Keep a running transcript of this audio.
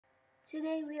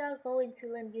Today we are going to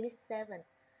learn Unit 7.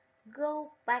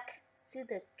 Go back to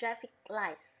the traffic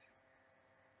lights.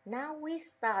 Now we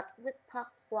start with Part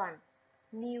 1.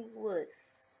 New words.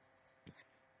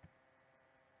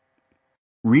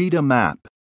 Read a map.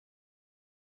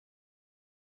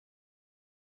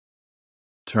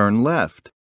 Turn left.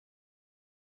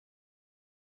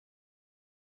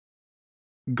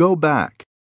 Go back.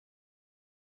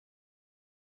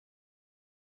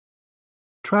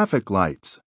 Traffic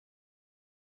lights.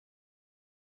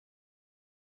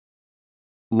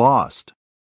 Lost.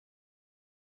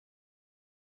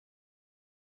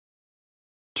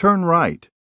 Turn right.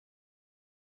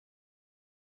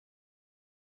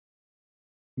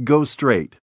 Go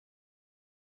straight.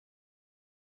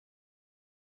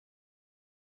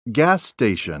 Gas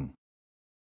station.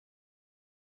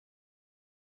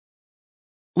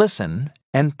 Listen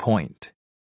and point.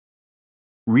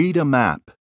 Read a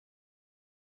map.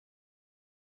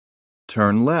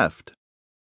 Turn left.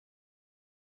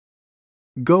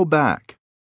 Go back.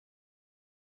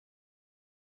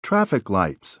 Traffic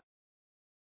lights.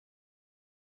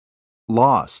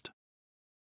 Lost.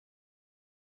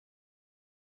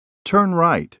 Turn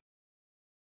right.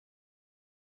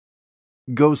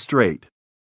 Go straight.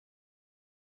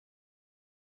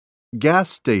 Gas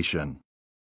station.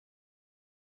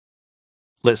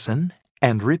 Listen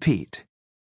and repeat.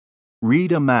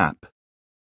 Read a map.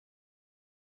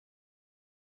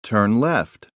 Turn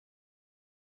left.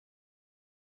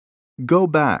 Go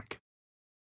back.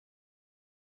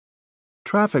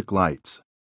 Traffic lights.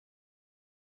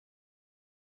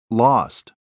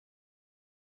 Lost.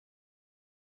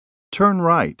 Turn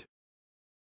right.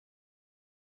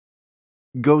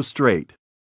 Go straight.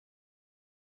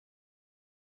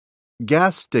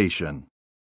 Gas station.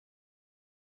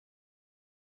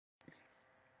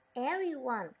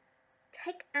 Everyone,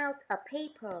 take out a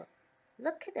paper.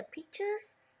 Look at the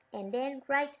pictures and then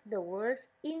write the words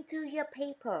into your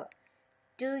paper.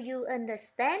 Do you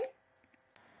understand?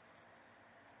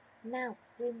 Now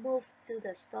we move to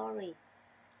the story.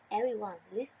 Everyone,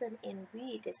 listen and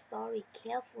read the story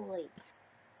carefully.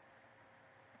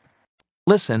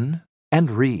 Listen and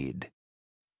read.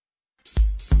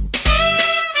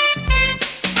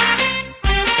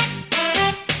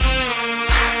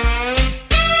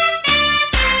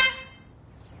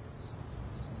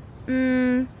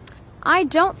 I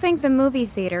don't think the movie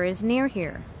theater is near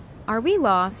here. Are we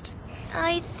lost?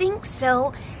 I think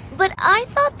so, but I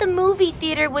thought the movie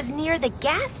theater was near the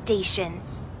gas station.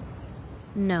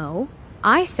 No,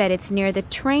 I said it's near the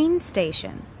train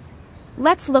station.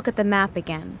 Let's look at the map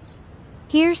again.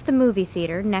 Here's the movie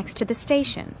theater next to the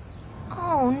station.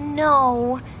 Oh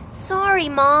no. Sorry,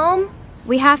 Mom.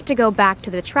 We have to go back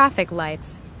to the traffic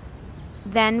lights.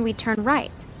 Then we turn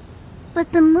right.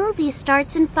 But the movie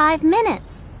starts in 5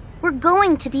 minutes. We're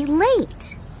going to be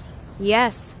late.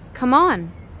 Yes, come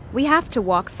on. We have to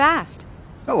walk fast.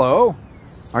 Hello.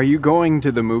 Are you going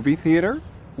to the movie theater?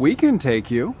 We can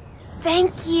take you.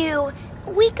 Thank you.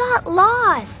 We got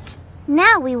lost.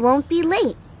 Now we won't be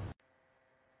late.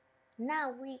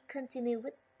 Now we continue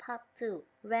with Part 2,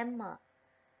 Grammar.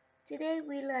 Today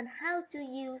we learn how to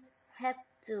use have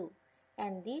to,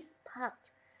 and this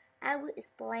part I will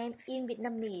explain in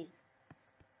Vietnamese.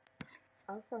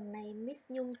 Ở phần này Miss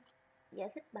Nhung giải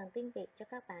thích bằng tiếng Việt cho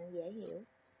các bạn dễ hiểu.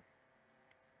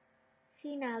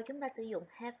 Khi nào chúng ta sử dụng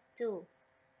have to?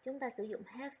 Chúng ta sử dụng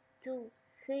have to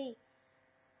khi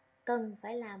cần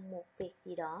phải làm một việc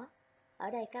gì đó.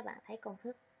 Ở đây các bạn thấy công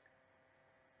thức.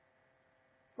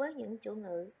 Với những chủ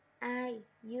ngữ I,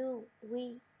 you,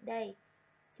 we, they,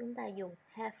 chúng ta dùng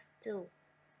have to.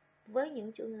 Với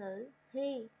những chủ ngữ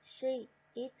he, she,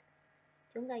 it,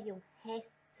 chúng ta dùng has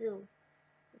to.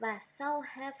 Và sau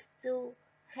have to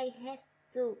hay has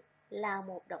to là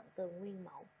một động từ nguyên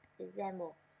mẫu. Example: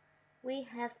 We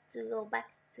have to go back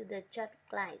to the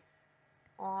traffic lights.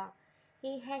 Or he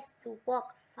has to walk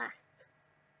fast.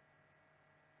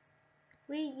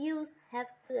 We use have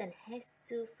to and has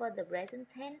to for the present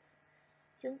tense.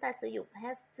 Chúng ta sử dụng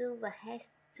have to và has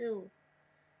to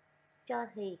cho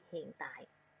thì hiện tại.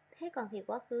 Thế còn thì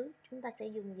quá khứ chúng ta sẽ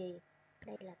dùng gì?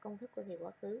 Đây là công thức của thì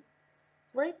quá khứ.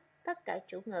 Với tất cả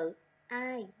chủ ngữ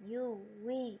I, you,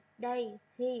 we, they,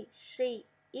 he, she,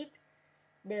 it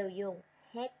đều dùng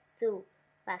had to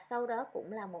và sau đó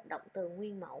cũng là một động từ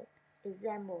nguyên mẫu.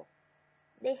 Example: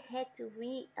 They had to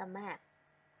read a map.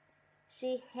 She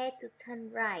had to turn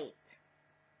right.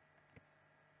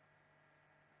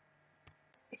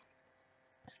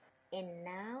 And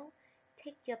now,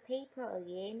 take your paper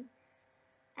again.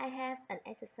 I have an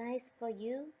exercise for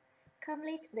you.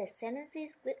 Complete the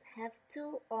sentences with have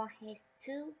to or has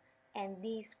to and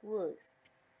these words.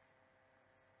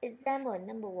 Example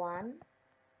number 1.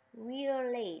 We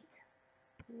are late.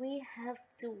 We have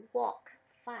to walk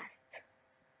fast.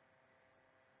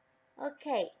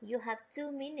 Okay, you have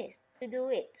 2 minutes to do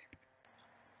it.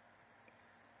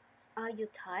 Are you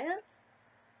tired?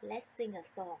 Let's sing a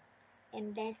song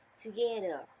and dance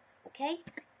together, okay?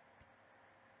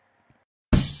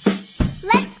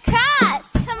 Let's cross!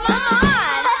 Come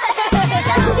on! Let's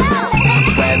go!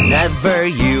 Whenever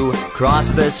you cross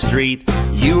the street,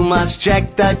 you must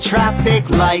check the traffic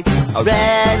light. A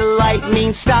red light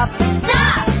means stop.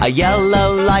 Stop! A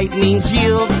yellow light means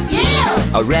yield.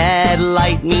 Yield! A red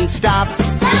light means stop.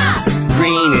 Stop!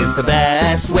 Green is the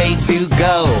best way to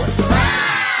go.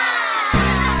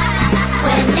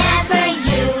 Whenever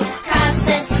you cross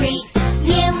the street,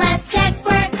 you must check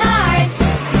for cars.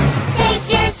 Take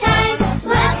your time,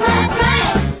 look left,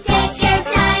 right. Take your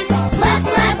time, look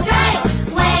left, right.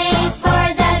 Wait for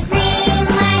the green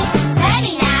light.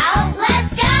 Ready now,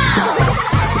 let's go!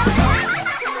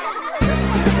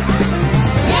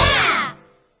 Yeah!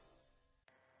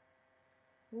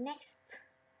 Next,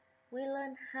 we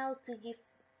learn how to give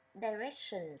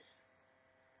directions.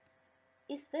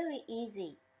 It's very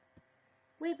easy.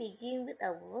 We begin with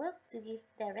a verb to give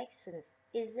directions.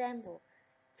 Example,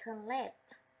 turn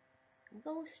left.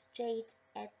 Go straight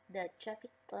at the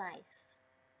traffic lights.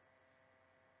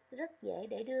 Rất dễ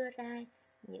để đưa ra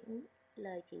những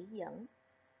lời chỉ dẫn.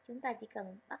 Chúng ta chỉ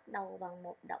cần bắt đầu bằng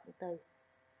một động từ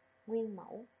nguyên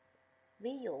mẫu.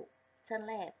 Ví dụ, turn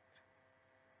left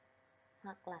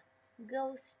hoặc là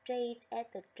go straight at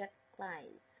the traffic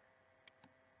lights.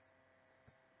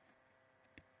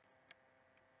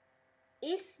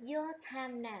 It's your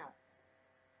time now.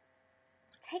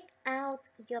 Take out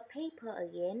your paper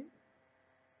again.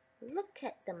 Look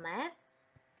at the map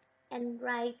and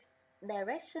write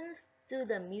directions to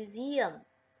the museum.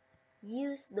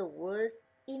 Use the words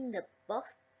in the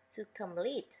box to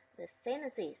complete the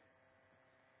sentences.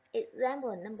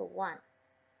 Example number 1.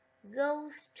 Go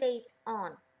straight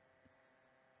on.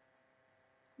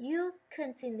 You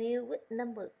continue with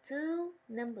number 2,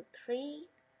 number 3,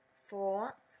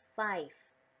 4, 5.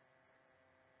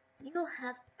 You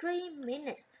have 3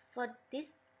 minutes for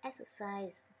this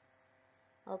exercise.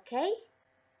 Okay?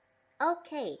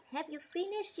 Okay, have you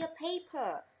finished your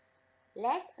paper?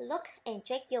 Let's look and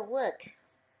check your work.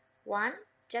 1.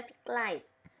 Traffic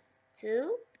lights.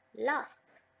 2.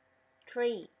 Lost.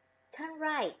 3. Turn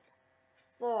right.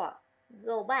 4.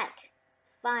 Go back.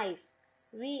 5.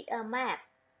 Read a map.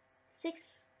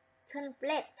 6. Turn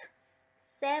left.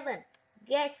 7.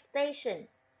 Gas station.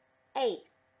 8.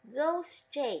 Go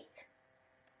straight.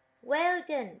 Well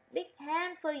done. Big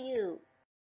hand for you.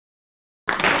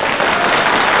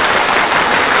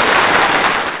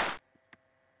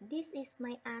 This is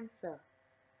my answer.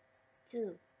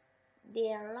 2.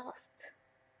 They are lost.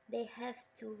 They have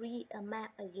to read a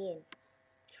map again.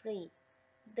 3.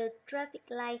 The traffic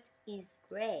light is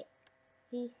red.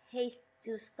 He has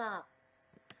to stop.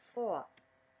 4.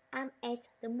 I'm at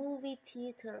the movie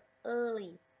theater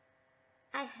early.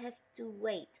 I have to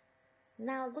wait.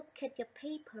 Now look at your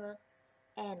paper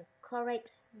and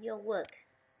correct your work.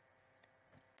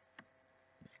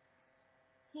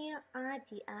 Here are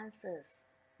the answers.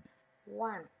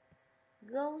 1.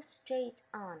 Go straight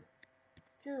on.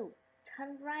 2.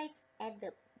 Turn right at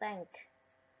the bank.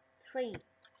 3.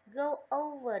 Go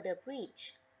over the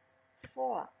bridge.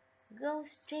 4. Go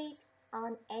straight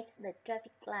on at the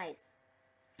traffic lights.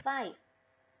 5.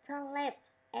 Turn left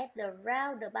at the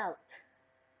roundabout.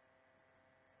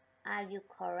 Are you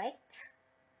correct?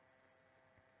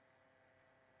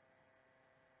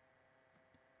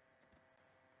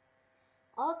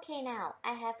 Okay, now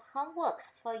I have homework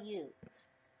for you.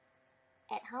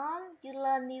 At home, you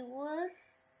learn new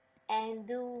words and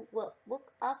do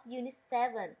workbook of Unit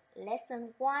 7,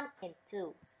 Lesson 1 and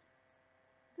 2.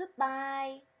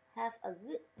 Goodbye. Have a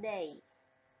good day.